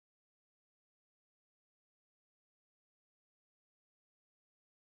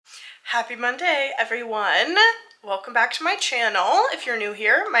Happy Monday, everyone. Welcome back to my channel. If you're new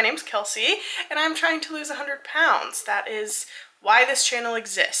here, my name's Kelsey, and I'm trying to lose 100 pounds. That is why this channel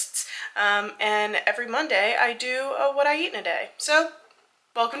exists. And every Monday, I do a what I eat in a day. So,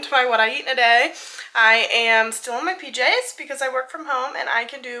 welcome to my what I eat in a day. I am still in my PJs because I work from home and I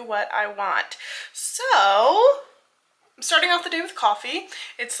can do what I want. So, I'm starting off the day with coffee.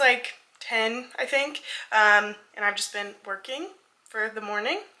 It's like 10, I think, and I've just been working for the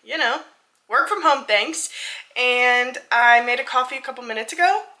morning, you know, work from home, thanks. And I made a coffee a couple minutes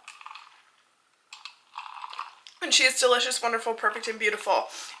ago. And she is delicious, wonderful, perfect, and beautiful.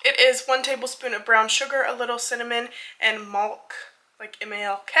 It is 1 tablespoon of brown sugar, a little cinnamon, and milk, like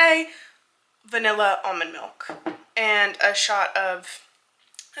M-A-L-K, vanilla almond milk. And a shot of,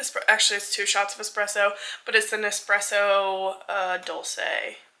 actually it's 2 shots of espresso, but it's the Nespresso Dulce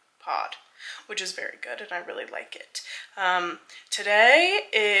pod, which is very good and I really like it. Today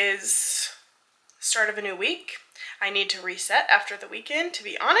is the start of a new week. I need to reset after the weekend, to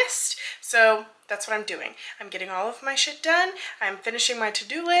be honest. So that's what I'm doing. I'm getting all of my shit done. I'm finishing my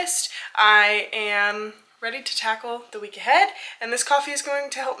to-do list. I am ready to tackle the week ahead, and this coffee is going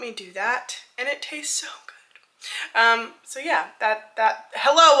to help me do that, and it tastes so good. So yeah,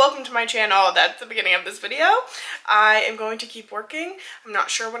 hello, welcome to my channel. That's the beginning of this video. I am going to keep working. I'm not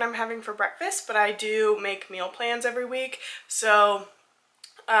sure what I'm having for breakfast, but I do make meal plans every week. So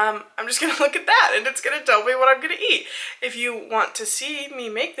I'm just gonna look at that and it's gonna tell me what I'm gonna eat. If you want to see me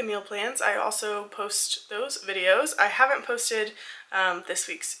make the meal plans, I also post those videos. I haven't posted this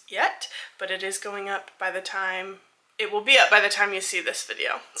week's yet, but it is going up by the time it will be up by the time you see this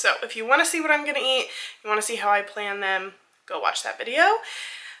video. So if you want to see what I'm gonna eat, you want to see how I plan them, go watch that video.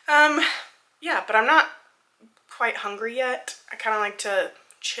 Yeah, but I'm not quite hungry yet. I kind of like to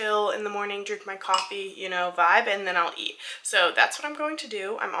chill in the morning, drink my coffee, you know, vibe, and then I'll eat. So that's what I'm going to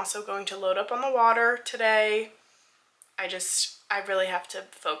do. I'm also going to load up on the water today. I really have to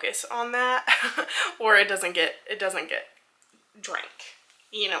focus on that or it doesn't get drank.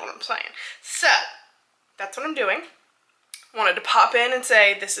 You know what I'm saying? So that's what I'm doing. Wanted to pop in and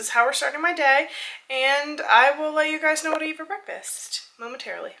say this is how we're starting my day, and I will let you guys know what I eat for breakfast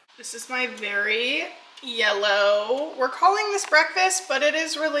momentarily. This is my very yellow, we're calling this breakfast, but it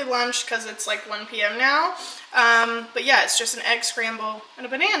is really lunch because it's like 1 p.m. now. But yeah, it's just an egg scramble and a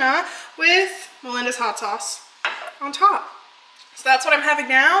banana with Melinda's hot sauce on top. So that's what I'm having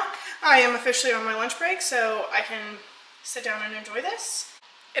now. I am officially on my lunch break, so I can sit down and enjoy this.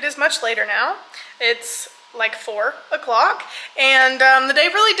 It is much later now. It's like 4 o'clock, and the day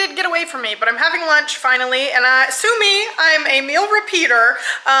really did get away from me, but I'm having lunch finally, and sue me, I'm a meal repeater.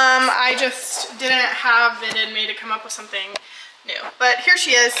 I just didn't have it in me to come up with something new, but here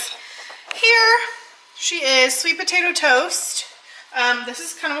she is. Here she is, sweet potato toast. This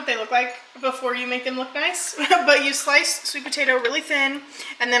is kind of what they look like before you make them look nice, but you slice sweet potato really thin,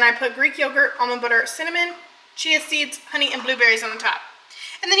 and then I put Greek yogurt, almond butter, cinnamon, chia seeds, honey, and blueberries on the top.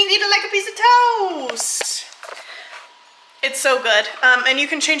 And then you eat it like a piece of toast. It's so good. And you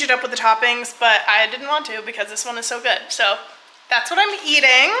can change it up with the toppings, but I didn't want to because this one is so good. So that's what I'm eating.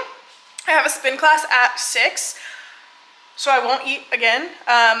 I have a spin class at 6, so I won't eat again.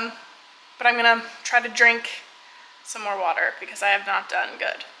 But I'm gonna try to drink some more water because I have not done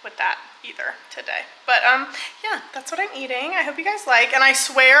good with that either today. But yeah, that's what I'm eating. I hope you guys like, and I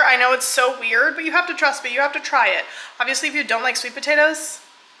swear, I know it's so weird, but you have to trust me, you have to try it. Obviously, if you don't like sweet potatoes,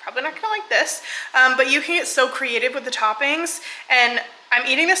 probably not gonna like this, but you can get so creative with the toppings. And I'm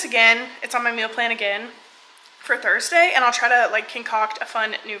eating this again, it's on my meal plan again for Thursday, and I'll try to like concoct a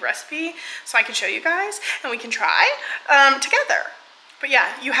fun new recipe so I can show you guys and we can try together. But yeah,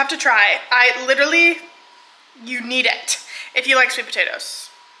 you have to try. You need it if you like sweet potatoes.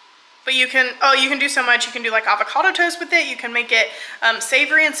 But you can do so much. You can do like avocado toast with it. You can make it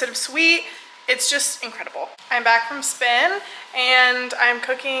savory instead of sweet. It's just incredible. I'm back from spin and I'm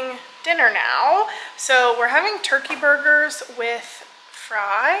cooking dinner now. So we're having turkey burgers with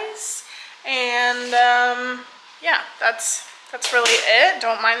fries, and yeah, that's really it.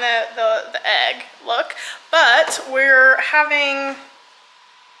 Don't mind the egg look, but we're having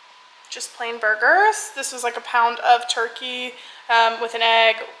just plain burgers. This was like a pound of turkey with an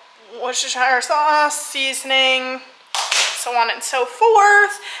egg, Worcestershire sauce, seasoning, so on and so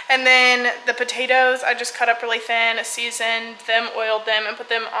forth. And then the potatoes, I just cut up really thin, seasoned them, oiled them, and put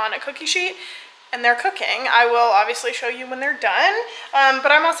them on a cookie sheet, and they're cooking. I will obviously show you when they're done,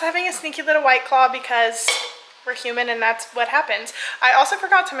 but I'm also having a sneaky little White Claw because we're human and that's what happens. I also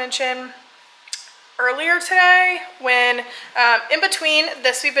forgot to mention earlier today when in between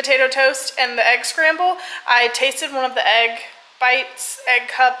the sweet potato toast and the egg scramble, I tasted one of the egg bites, egg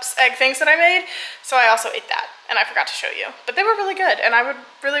cups, egg things that I made. So I also ate that and I forgot to show you. But they were really good and I would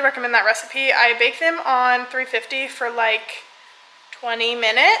really recommend that recipe. I baked them on 350 for like 20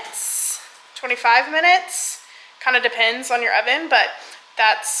 minutes, 25 minutes. Kind of depends on your oven, but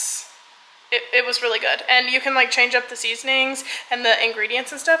it was really good. And you can like change up the seasonings and the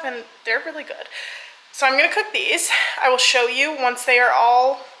ingredients and stuff and they're really good. So I'm gonna cook these. I will show you once they are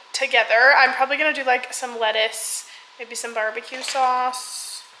all together. I'm probably gonna do like some lettuce, maybe some barbecue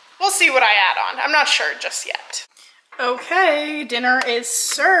sauce. We'll see what I add on. I'm not sure just yet. Okay, dinner is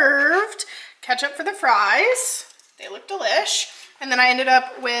served. Ketchup for the fries. They look delish. And then I ended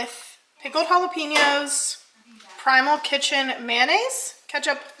up with pickled jalapenos, Primal Kitchen mayonnaise,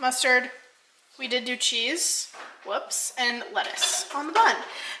 ketchup, mustard. We did do cheese, whoops, and lettuce on the bun.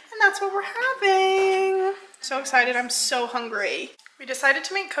 And that's what we're having. So excited, I'm so hungry. We decided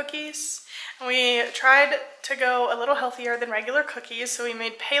to make cookies, and we tried to go a little healthier than regular cookies. So we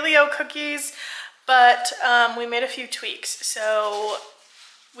made paleo cookies, but we made a few tweaks. So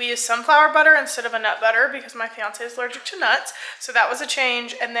we used sunflower butter instead of a nut butter because my fiance is allergic to nuts. So that was a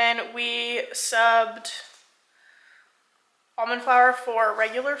change. And then we subbed almond flour for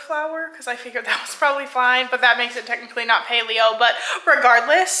regular flour because I figured that was probably fine, but that makes it technically not paleo. But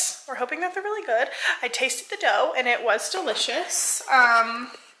regardless, we're hoping that they're really good. I tasted the dough and it was delicious.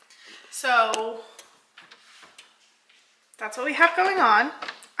 So that's what we have going on.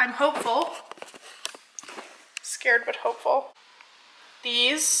 I'm hopeful. Scared but hopeful.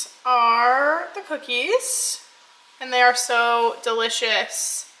 These are the cookies and they are so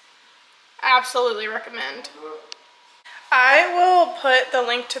delicious. Absolutely recommend. I will put the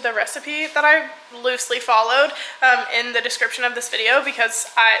link to the recipe that I loosely followed in the description of this video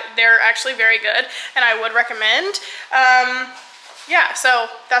because they're actually very good and I would recommend. Yeah, so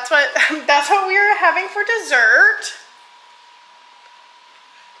that's what we're having for dessert.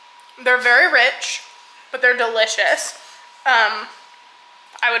 They're very rich, but they're delicious.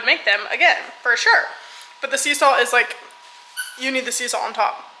 I would make them again for sure, but the sea salt is like, you need the sea salt on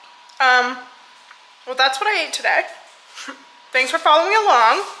top. Well, that's what I ate today. Thanks for following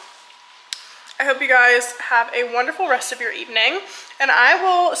along. I hope you guys have a wonderful rest of your evening, and I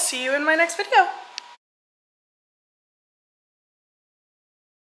will see you in my next video.